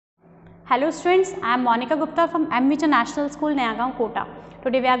Hello students, I am Monika Gupta from M International School, Nayagaon, Kota.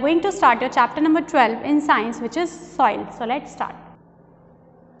 Today we are going to start your chapter number 12 in science, which is soil. So let's start.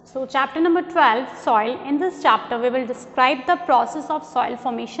 So chapter number 12, soil. In this chapter we will describe the process of soil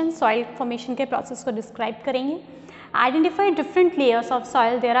formation. Soil formation के process को describe करेंगे. Identify different layers of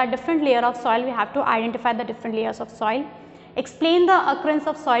soil. There are different layers of soil. We have to identify the different layers of soil. Explain the occurrence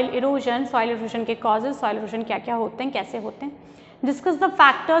of soil erosion. Soil erosion के causes. Soil erosion क्या क्या होते हैं, कैसे होते हैं. Discuss the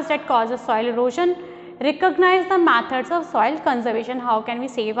factors that causes soil erosion. Recognize the methods of soil conservation. How can we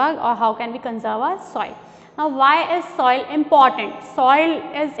save our or how can we conserve our soil? Now, why is soil important? Soil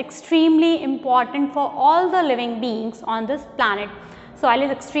is extremely important for all the living beings on this planet. Soil is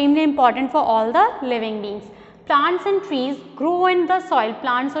extremely important for all the living beings. Plants and trees grow in the soil.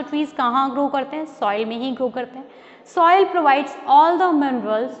 Plants और trees कहाँ grow करते हैं? Soil में ही grow करते हैं. Soil provides all the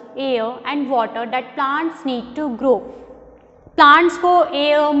minerals, air and water that plants need to grow. Plants को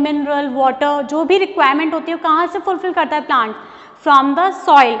air, mineral, water जो भी रिक्वायरमेंट होती है वो कहाँ से फुलफिल करता है plant? From the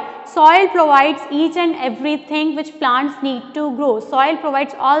soil. Soil provides each and everything which plants need to grow. Soil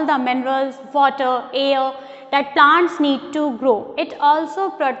provides all the minerals, water, air that plants need to grow. It also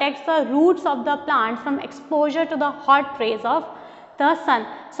protects the roots of the plant from exposure to the hot rays of the sun.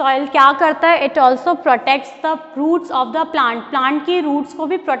 Soil क्या करता है? It also protects the roots of the plant. Plant की roots को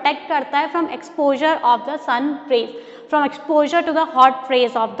भी protect करता है from exposure of the sun rays. From exposure to the hot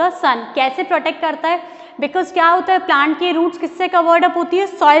rays of the sun. कैसे protect करता है? Because क्या होता है, प्लांट की रूट्स किससे कवर्ड अप होती है?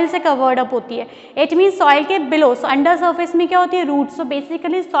 सॉइल से कवर्ड अप होती है. इट मीन सॉइल के बिलो, अंडर सरफेस में क्या होती है? Roots. So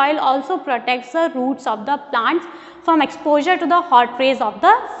basically soil also protects the roots of the plants from exposure to the hot raise of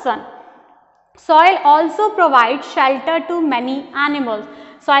the sun. Soil also provide shelter to many animals.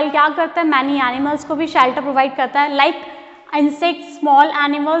 Soil क्या करता है? Many animals को भी shelter provide करता है. Like insects, small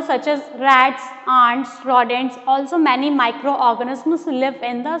animals such as rats, ants, rodents, also many microorganisms live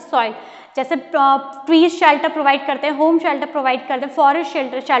in the soil. जैसे trees shelter provide करते हैं, home shelter provide करते हैं, forest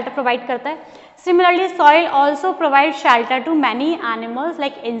shelter provide करता है. Similarly, soil also provides shelter to many animals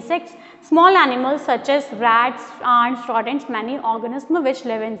like insects, small animals such as rats, ants, rodents, many organisms which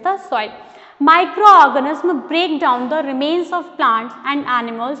live in the soil. Microorganisms break down the remains of plants and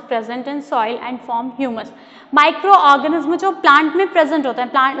animals present in soil and form humus. Microorganism जो plant में present होता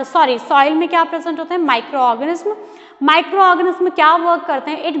है, soil में क्या present होता है? Microorganism. Microorganism क्या work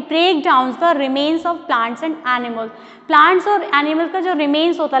करते हैं? It break down the remains of plants and animals. Plants और एनिमल्स का जो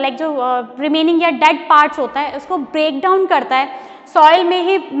रिमेन्स होता है, लाइक जो रिमेनिंग या डेड पार्ट्स होता है, उसको ब्रेक डाउन करता है, सॉइल में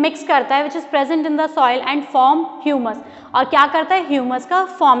ही मिक्स करता है, which is present in the soil and form humus. और क्या करता है? ह्यूमस का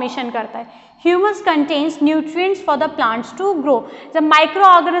फॉर्मेशन करता है. Humus contains nutrients for the plants to grow. जब माइक्रो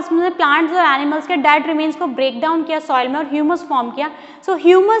ऑर्गेनिज्म ने प्लांट्स और एनिमल्स के डेड रिमेन्स को ब्रेक डाउन किया सॉइल में और ह्यूमस फॉर्म किया, सो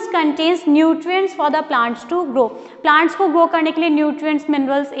humus contains nutrients for the plants to grow. Plants को ग्रो करने के लिए न्यूट्रिएंट्स,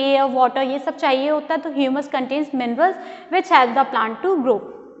 मिनरल्स, एयर, वाटर ये सब चाहिए होता है. तो humus contains minerals which help the plant to grow.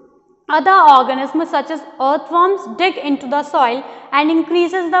 Other organisms such as earthworms dig into the soil and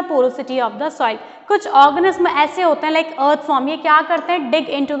increases the porosity of the soil. कुछ ऑर्गेनिज्म ऐसे होते हैं लाइक earthworm, ये क्या करते हैं?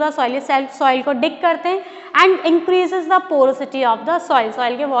 dig into the soil, ये soil को dig करते हैं and increases the porosity of the soil.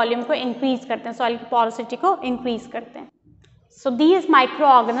 Soil के वॉल्यूम को इंक्रीज करते हैं, सॉइल की पोरोसिटी को इंक्रीज करते हैं. So these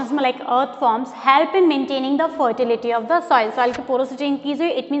microorganisms like earthworms help in maintaining the fertility of the soil. Soil की porosity increase हुई,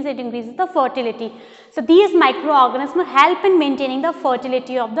 it means it increases the fertility. So these microorganisms help in maintaining the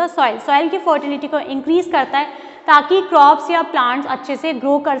fertility of the soil. Soil की fertility को increase करता है ताकि crops या plants अच्छे से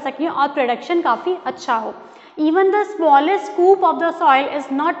grow कर सकें और production काफ़ी अच्छा हो. Even the smallest scoop of the soil is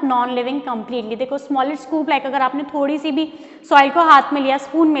not non-living completely. देखो smallest scoop like अगर आपने थोड़ी सी भी soil को हाथ में लिया,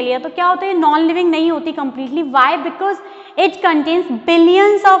 स्पून में लिया, तो क्या होता है? non-living नहीं होती completely. Why? Because it contains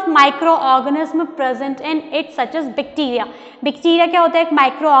billions of microorganisms present in it such as bacteria. Bacteria क्या होता है? एक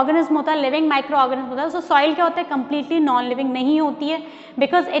microorganism होता है, living microorganism होता है. So soil क्या होता है? completely non-living नहीं होती है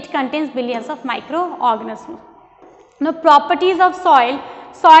because it contains billions of microorganisms. Now properties of soil.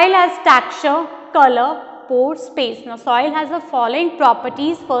 Soil has texture, color, pore, space. Now soil has the following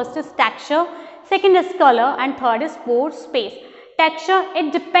properties. First is texture, second is color and third is pore, space. Texture,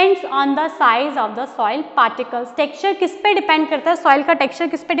 it depends on the size of the soil particles. Texture किस पे depend करता है? Soil का texture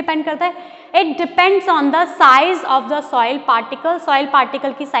किस पे depend करता है? It depends on the size of the soil particle. Soil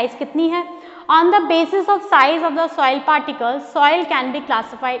particle की साइज कितनी है? On the basis of size of the soil particles, soil can be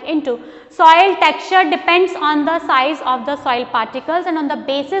classified into. Soil texture depends on the size of the soil particles and on the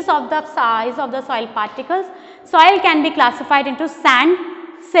basis of the size of the soil particles, soil can be classified into sand,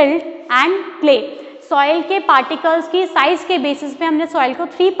 silt and clay. Soil के particles की size के basis पे हमने soil को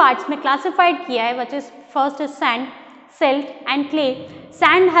 3 parts में classified किया है, which is first is sand, silt and clay.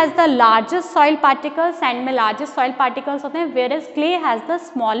 Sand has the largest soil particles, sand में largest soil particles होते हैं, whereas clay has the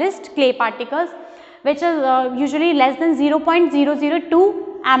smallest clay particles which is usually less than 0.002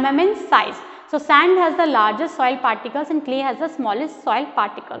 mm in size. So sand has the largest soil particles and clay has the smallest soil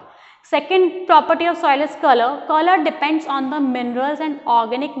particles. Second property of soil is color. Color depends on the minerals and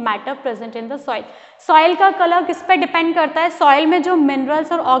organic matter present in the soil. Soil का colour किस पे depend करता है? Soil में जो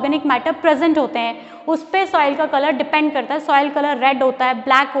minerals और organic matter present होते हैं उस पे सॉइल का कलर डिपेंड करता है. सॉइल कलर रेड होता है,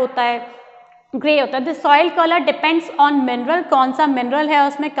 ब्लैक होता है, ग्रे होता है. The soil colour depends on mineral. कौन सा मिनरल है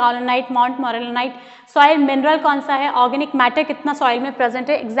उसमें, कालोनाइट, माउंट मोरेलानाइट. सॉइल मिनरल कौन सा है, ऑर्गेनिक मैटर कितना सॉइल में प्रेजेंट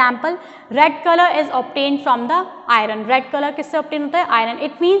है. Example, red colour is obtain from the iron. Red colour किससे ऑब्टेन होता है? आयरन.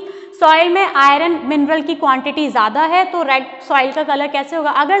 इट मीन्स सॉइल में आयरन मिनरल की क्वांटिटी ज़्यादा है तो रेड सॉइल का कलर कैसे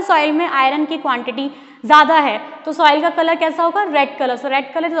होगा. अगर सॉइल में आयरन की क्वांटिटी ज़्यादा है तो सॉइल का कलर कैसा होगा? Red colour. So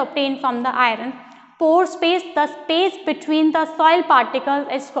red colour is obtain from the iron. Pore space, the space between the soil particles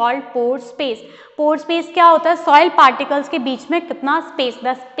is called pore space. Pore space क्या होता है? soil particles के बीच में कितना space.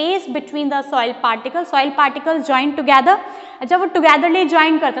 The space between the soil particles join together. जब वो togetherly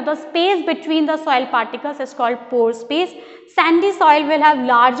join करते हैं तो space between the soil particles is called pore space. Sandy soil will have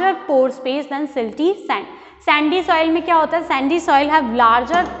larger pore space than silty sand. Sandy soil में क्या होता है? Sandy soil have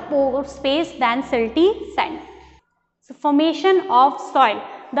larger pore space than silty sand. So formation of soil.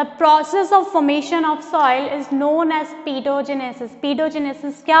 The process of formation of soil is known as pedogenesis.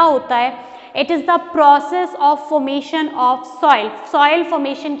 Pedogenesis क्या होता है? It is the process of formation of soil. Soil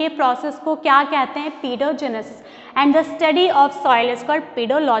formation के process को क्या कहते हैं? Pedogenesis. And the study of soil is called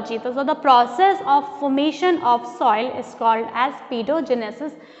pedology. So the process of formation of soil is called as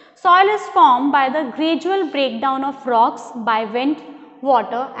pedogenesis. Soil is formed by the gradual breakdown of rocks by wind,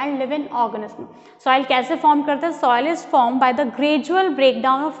 water and living organism. Soil कैसे form करते हैं? Soil is form by the gradual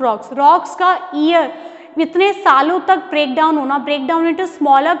breakdown of rocks. Rocks का year इतने सालों तक breakdown होना, breakdown into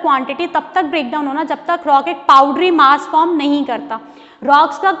smaller quantity, तब तक ब्रेकडाउन होना जब तक रॉक एक पाउडरी मास फॉर्म नहीं करता.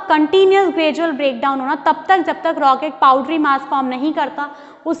 रॉक्स का कंटिन्यूस ग्रेजुअल ब्रेकडाउन होना तब तक जब तक रॉक एक पाउडरी मास फॉर्म नहीं करता.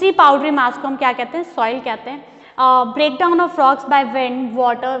 उसी पाउडरी मास को हम क्या कहते हैं? सॉइल कहते हैं. Breakdown of rocks by wind,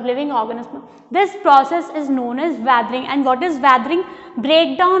 water, living organism. This process is known as weathering. And what is weathering?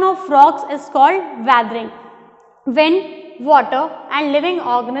 Breakdown of rocks is called weathering. Wind, water and living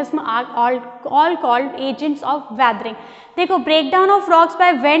organism are all called agents of weathering. देखो, breakdown of rocks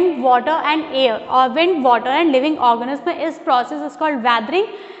by wind, water and air or wind, water and living organism is process is called weathering.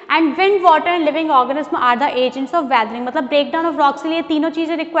 And wind, water and living organism are the agents of weathering. मतलब breakdown of rocks के लिए तीनों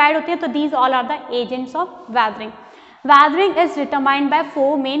चीज़ें required होती हैं तो these all are the agents of weathering. Weathering is determined by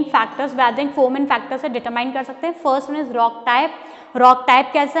four main factors. Weathering four main factors से determine कर सकते हैं. First one is rock type. Rock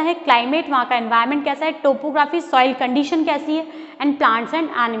type कैसा है? Climate, वहाँ का environment कैसा है? Topography, soil condition कैसी है? And plants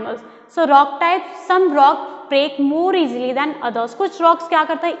and animals. So rock type, some rock break more easily than others. कुछ rocks क्या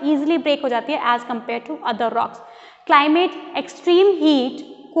करता है? Easily break हो जाती है as compared to other rocks. Climate, extreme heat,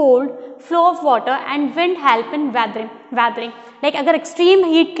 cold, flow of water and wind help in weathering. Like अगर extreme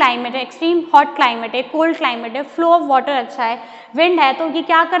heat climate है, extreme hot climate है, cold climate है, flow of water अच्छा है, wind है, तो ये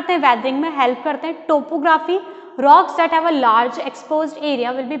क्या करते हैं? weathering में help करते हैं. Topography, rocks that have a large exposed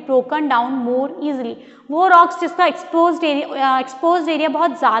area will be broken down more easily. वो rocks जिसका exposed area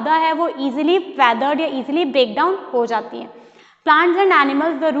बहुत ज़्यादा है वो easily weathered या easily break down हो जाती है. Plants and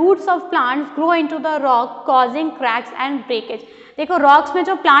animals, the roots of plants grow into the rock causing cracks and breakage. देखो rocks में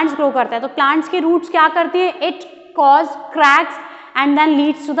जो plants grow करता है तो plants की roots क्या करती है? It cause cracks and then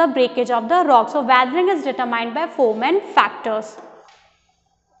leads to the breakage of the rock. So weathering is determined by four main factors.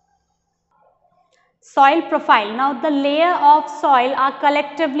 Soil profile. Now the layer of soil are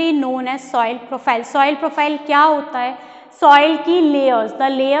collectively known as soil profile. Soil profile क्या होता है? Soil की layers. The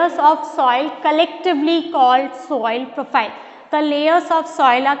layers of soil collectively called soil profile. The layers of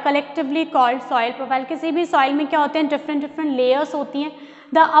soil are collectively called soil profile. किसी भी soil में क्या होते हैं? different layers होती हैं.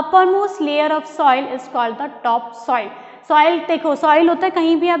 The uppermost layer of soil is called the top soil. Soil देखो soil होता है,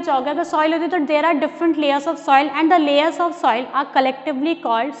 कहीं भी आप जाओगे अगर soil होती है तो there are different layers of soil and the layers of soil are collectively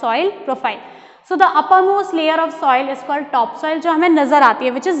called soil profile. So the uppermost layer of soil is called top soil जो हमें नजर आती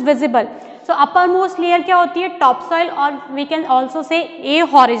है which is visible. So uppermost layer क्या होती है? Top soil or we can also say a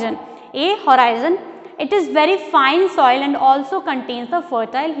horizon. A horizon. It is very fine soil and also contains the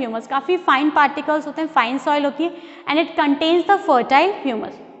fertile humus. काफ़ी fine particles होते हैं, fine soil होती है and it contains the fertile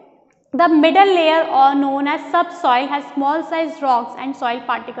humus. The middle layer or known as subsoil has small sized rocks and soil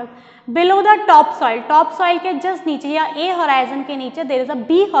particles. Below the top soil के just नीचे या A horizon के नीचे there is a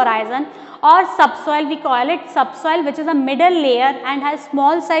B horizon or subsoil. We call it subsoil which is a middle layer and has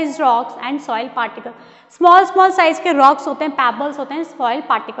small sized rocks and soil particles. Small size के rocks होते हैं, pebbles होते हैं, soil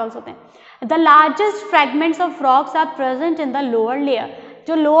particles होते हैं. The largest fragments of rocks are present in the lower layer.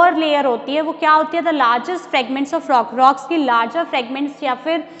 जो lower layer होती है वो क्या होती है? The largest fragments of rocks की लार्जर फ्रेगमेंट्स या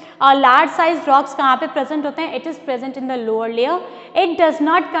फिर लार्ज साइज रॉक्स कहाँ पे प्रेजेंट होते हैं? It is present in the lower layer. It does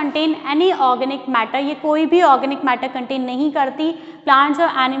not contain any organic matter. ये कोई भी ऑर्गेनिक मैटर कंटेन नहीं करती.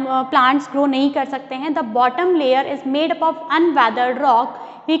 प्लांट्स ग्रो नहीं कर सकते हैं. The bottom layer is made up of unweathered rock.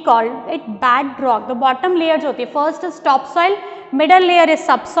 We call it bed rock. The bottom layer जो होती है, first is top soil, middle layer is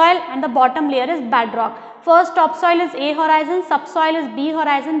subsoil and the bottom layer is bedrock. First topsoil is A horizon, subsoil is B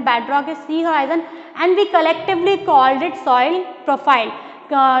horizon, bedrock is C horizon, and we collectively called it soil profile.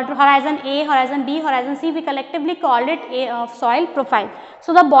 Horizon A, horizon B, horizon C, we collectively called it soil profile.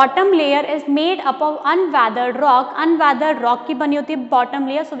 So the bottom layer is made up of unweathered rock. Unweathered rock की बनी होती है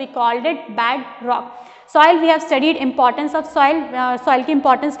bottom layer, so we called it bedrock. Soil, we have studied importance of soil. Soil की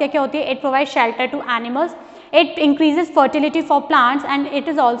importance क्या क्या होती है? It provides shelter to animals. It increases fertility for plants and it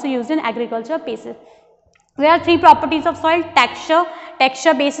is also used in agriculture basis. There are three properties of soil.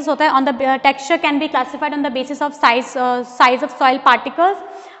 Texture basis होता है. On the texture can be classified on the basis of size of soil particles.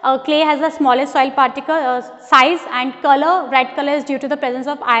 Clay has the smallest soil particle size, and color. Red color is due to the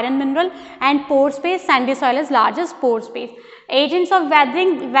presence of iron mineral, and pore space. Sandy soil is largest pore space. Agents of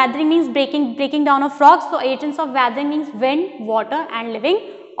weathering. Weathering means breaking down of rocks. So agents of weathering means wind, water, and living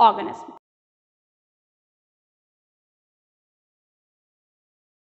organisms.